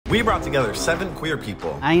We brought together 7 queer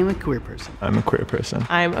people. I am a queer person. I'm a queer person.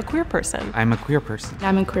 I'm a queer person. I'm a queer person.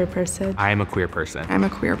 I'm a queer person. I am a queer person. I'm a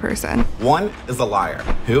queer person. 1 is a liar.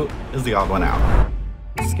 Who is the odd one out?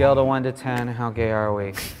 Scale to 1 to 10, how gay are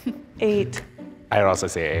we? 8. I would also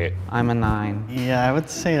say 8. I'm a 9. Yeah, I would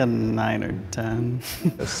say a 9 or 10.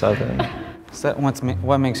 A 7.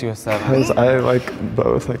 What makes you a 7? Because I like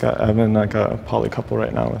both. Like I'm in like a poly couple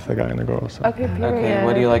right now with a guy and a girl. So. Okay, period. Okay,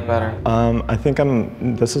 what do you like better? I think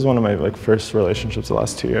this is one of my like first relationships the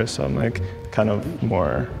last 2 years, so I'm like kind of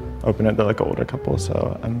more open to like an older couple,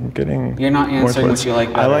 so I'm getting You're not answering what you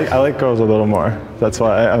like better. I like girls a little more. That's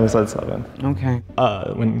why I was at 7. Okay.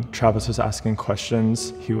 When Travis was asking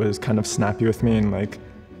questions, he was kind of snappy with me and like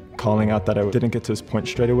calling out that I didn't get to his point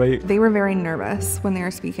straight away. They were very nervous when they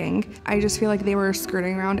were speaking. I just feel like they were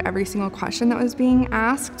skirting around every single question that was being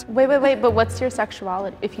asked. Wait, but what's your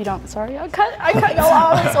sexuality? If you don't, sorry, I cut y'all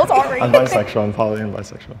off, I'm so sorry. I'm bisexual, I'm poly and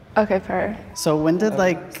bisexual. Okay, fair. So when did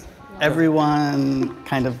like everyone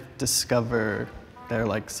kind of discover their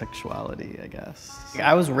like sexuality, I guess?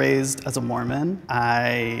 I was raised as a Mormon.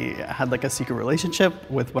 I had like a secret relationship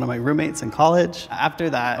with one of my roommates in college. After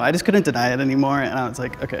that, I just couldn't deny it anymore, and I was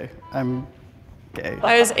like, okay, I'm gay.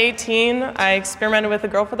 I was 18. I experimented with a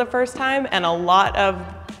girl for the first time, and a lot of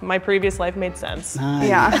my previous life made sense. Nice.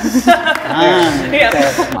 Yeah.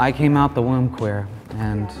 Yeah. I came out the womb queer,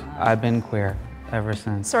 and I've been queer ever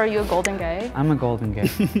since. So are you a golden gay? I'm a golden gay.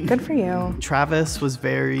 Good for you. Travis was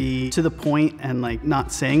very to the point and like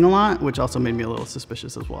not saying a lot, which also made me a little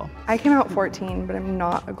suspicious as well. I came out 14, but I'm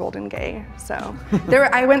not a golden gay, so.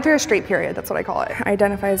 I went through a straight period, that's what I call it. I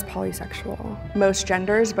identify as polysexual. Most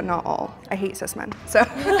genders, but not all. I hate cis men, so.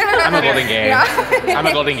 I'm a golden gay. Yeah. I'm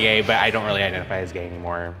a golden gay, but I don't really identify as gay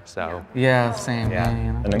anymore, so. Yeah, same. Yeah.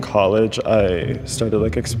 You know? And in college, I started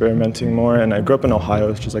like experimenting more, and I grew up in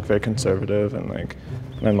Ohio, which is like very conservative, and like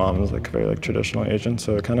my mom is like very like traditional Asian,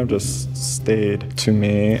 so it kind of just stayed to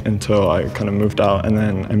me until I kind of moved out, and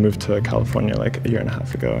then I moved to California like a year and a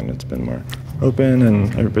half ago, and it's been more open,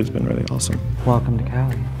 and everybody's been really awesome. Welcome to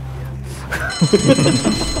Cali.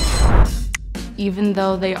 Even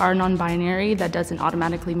though they are non-binary, that doesn't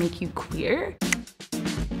automatically make you queer.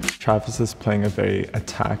 Travis is playing a very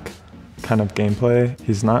attack kind of gameplay.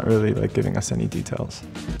 He's not really like giving us any details.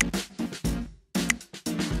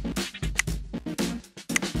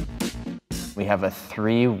 We have a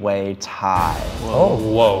 3-way tie. Oh,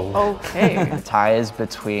 whoa. Okay. The tie is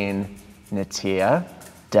between Natia,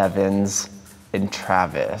 Devins, and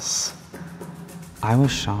Travis. I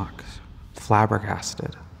was shocked,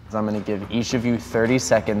 flabbergasted. I'm gonna give each of you 30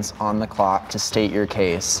 seconds on the clock to state your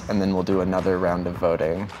case, and then we'll do another round of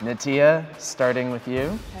voting. Natia, starting with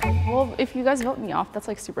you. Okay. Well, if you guys vote me off, that's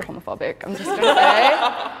like super homophobic. I'm just gonna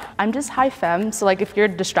say. I'm just high femme, so like if you're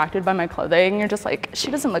distracted by my clothing, you're just like,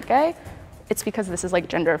 she doesn't look gay. It's because this is like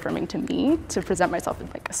gender affirming to me to present myself in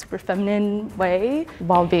like a super feminine way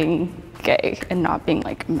while being gay and not being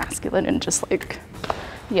like masculine and just like,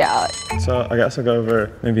 yeah. So I guess I'll go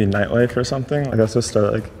over maybe nightlife or something. I guess we'll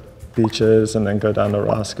start like beaches and then go down to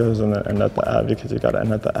Roscoe's and then end at the Abbey, because you gotta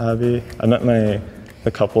end at the Abbey. I met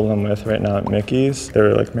the couple I'm with right now at Mickey's. They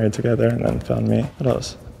were like married together and then found me. What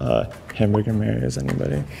else? Hamburger Mary's,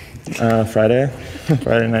 anybody? Friday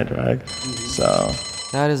night drag. So.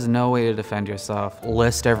 That is no way to defend yourself.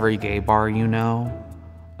 List every gay bar you know.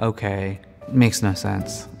 Okay, makes no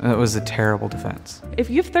sense. It was a terrible defense. If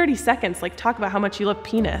you have 30 seconds, like talk about how much you love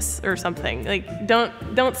penis or something. Like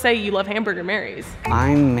don't say you love Hamburger Mary's.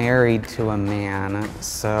 I'm married to a man,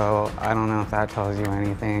 so I don't know if that tells you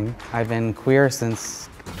anything. I've been queer since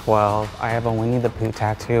 12. I have a Winnie the Pooh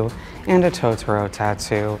tattoo and a Totoro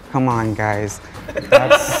tattoo. Come on, guys.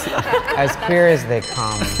 That's as queer as they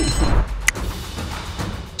come.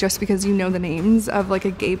 Just because you know the names of like a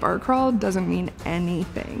gay bar crawl doesn't mean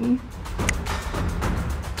anything.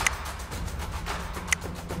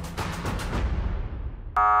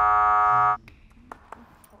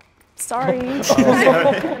 Sorry.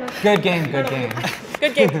 Good game, good game.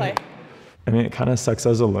 Good gameplay. I mean, it kind of sucks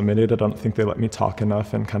as eliminated. I don't think they let me talk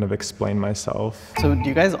enough and kind of explain myself. So do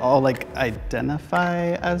you guys all like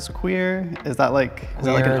identify as queer? Is that like an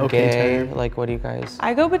okay gay, term? like what do you guys?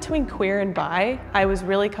 I go between queer and bi. I was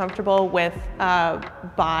really comfortable with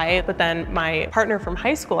bi, but then my partner from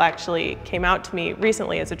high school actually came out to me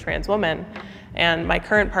recently as a trans woman, and my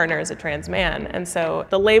current partner is a trans man. And so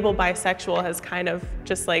the label bisexual has kind of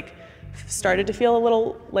just like started to feel a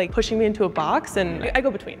little like pushing me into a box, and I go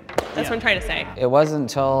between. That's what I'm trying to say. It wasn't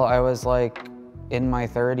until I was like in my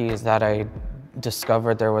 30s that I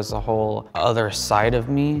discovered there was a whole other side of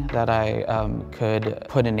me that I could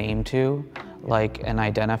put a name to. like and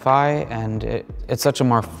identify, and it's such a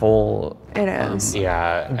more full. It is.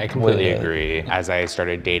 Yeah, I completely agree. As I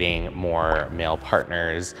started dating more male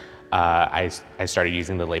partners, I started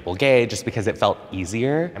using the label gay just because it felt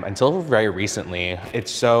easier. Until very recently, it's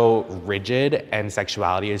so rigid and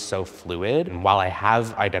sexuality is so fluid. And while I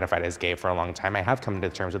have identified as gay for a long time, I have come to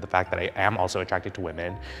terms with the fact that I am also attracted to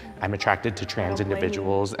women. I'm attracted to trans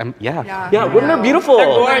individuals. Yeah, women are beautiful.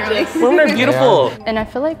 They're gorgeous. Women are beautiful. And I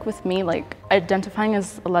feel like with me, like identifying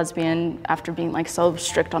as a lesbian after being like so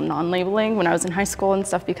strict on non-labeling when I was in high school and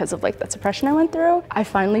stuff because of like the suppression I went through, I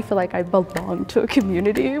finally feel like I belong to a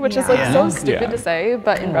community, which is like so stupid to say,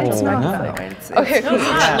 but in retrospect, okay, cool.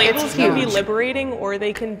 Labels can be liberating or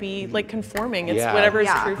they can be like conforming. It's whatever is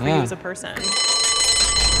true for you as a person.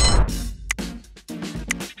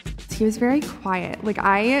 He was very quiet. Like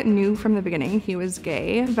I knew from the beginning he was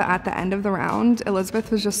gay, but at the end of the round,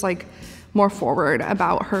 Elizabeth was just like more forward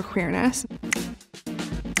about her queerness.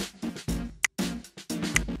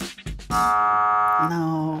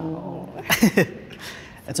 No.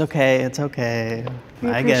 It's okay, it's okay.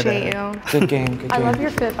 I get it. You. Good game, good game. I love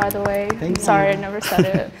your fit, by the way. Thank you. Sorry, I never said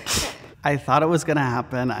it. I thought it was gonna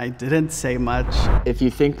happen. I didn't say much. If you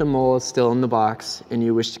think the mole is still in the box and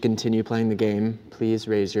you wish to continue playing the game, please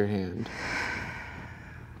raise your hand.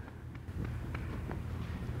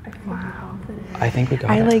 Wow. I think we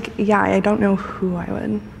got it. I don't know who I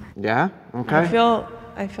would. Yeah? Okay.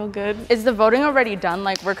 I feel good. Is the voting already done?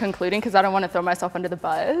 Like we're concluding because I don't want to throw myself under the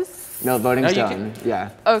bus. No, voting's done.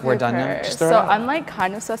 Yeah. Okay, We're done now. Just throw it so out. I'm like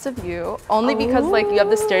kind of obsessed with you, only because like you have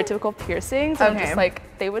the stereotypical piercings. And I'm just like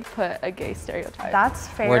they would put a gay stereotype. That's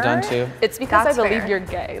fair. We're done too. It's because That's I believe fair. you're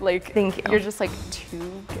gay. Like Thank you. You're just like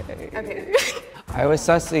too gay. Okay. I was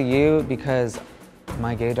sus to you because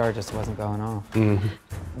my gaydar just wasn't going off.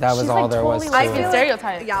 That was all there was to I it. feel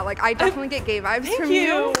stereotype. Yeah, like I definitely get gay vibes from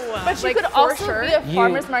you. But you like, could for also sure. be a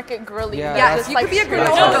farmer's market girly. Yeah, Yes, that's- you could be a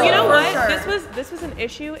granola that's- girl. You know for what? sure. This was an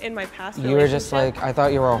issue in my past You were just relationship. like, I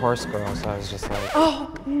thought you were a horse girl, so I was just like,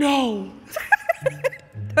 Oh no.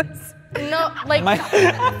 No, like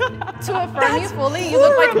to affirm you fully, you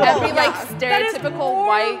look like every like stereotypical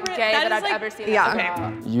white gay that I've ever seen.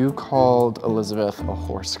 Yeah. You called Elizabeth a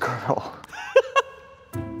horse girl.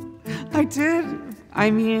 I did. I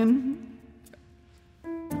mean,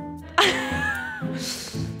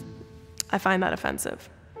 I find that offensive.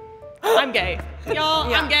 I'm gay.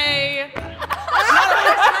 Y'all, I'm gay.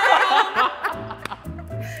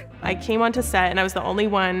 I came onto set and I was the only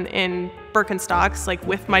one in Birkenstocks, like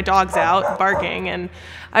with my dogs out barking, and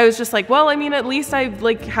I was just like, well, I mean, at least I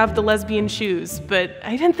like have the lesbian shoes, but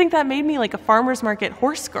I didn't think that made me like a farmer's market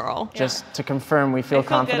horse girl. Just to confirm, we feel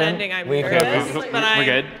confident? Good ending. I'm nervous, but We're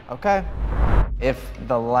good. Okay. If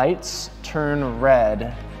the lights turn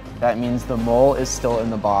red, that means the mole is still in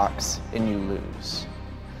the box and you lose.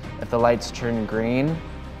 If the lights turn green,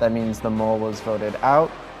 that means the mole was voted out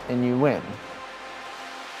and you win.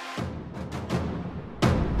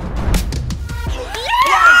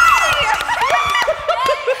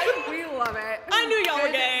 We love it. I knew y'all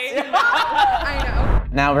were gay. I know.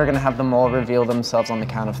 Now we're gonna have the mole reveal themselves on the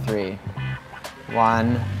count of 3.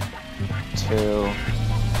 1, 2,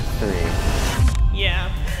 3.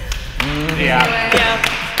 Yeah. Yeah.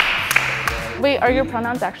 Wait, are your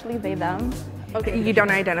pronouns actually they, them? Okay, you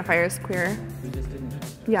don't identify as queer.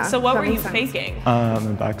 Yeah. So what that were you makes sense. faking?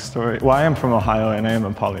 And backstory. Well, I am from Ohio and I am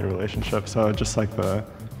in a poly relationship, so just like the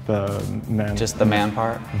man. just the man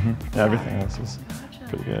part. Yeah, everything else is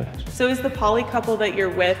pretty good. So is the poly couple that you're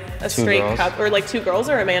with a Two straight girls. couple, or like 2 girls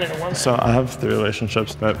or a man and a woman? So I have 3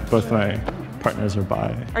 relationships, but both my partners are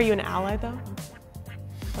bi. Are you an ally though?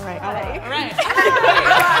 All right. All right.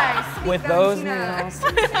 With those nails.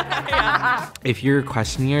 If you're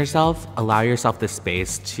questioning yourself, allow yourself the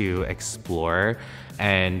space to explore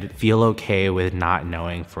and feel okay with not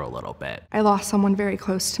knowing for a little bit. I lost someone very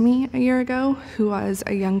close to me a year ago who was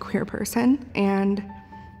a young queer person, and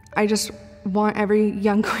I just want every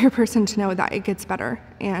young queer person to know that it gets better,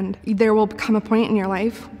 and there will come a point in your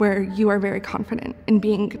life where you are very confident in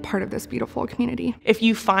being part of this beautiful community. If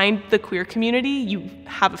you find the queer community, you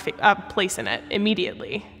have a place in it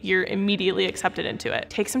immediately. You're immediately accepted into it.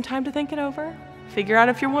 Take some time to think it over. Figure out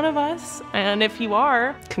if you're one of us, and if you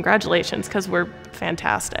are, congratulations, because we're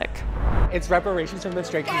fantastic. It's reparations from the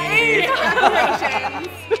straight community. Oh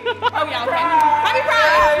yeah, okay. Happy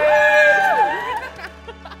Pride!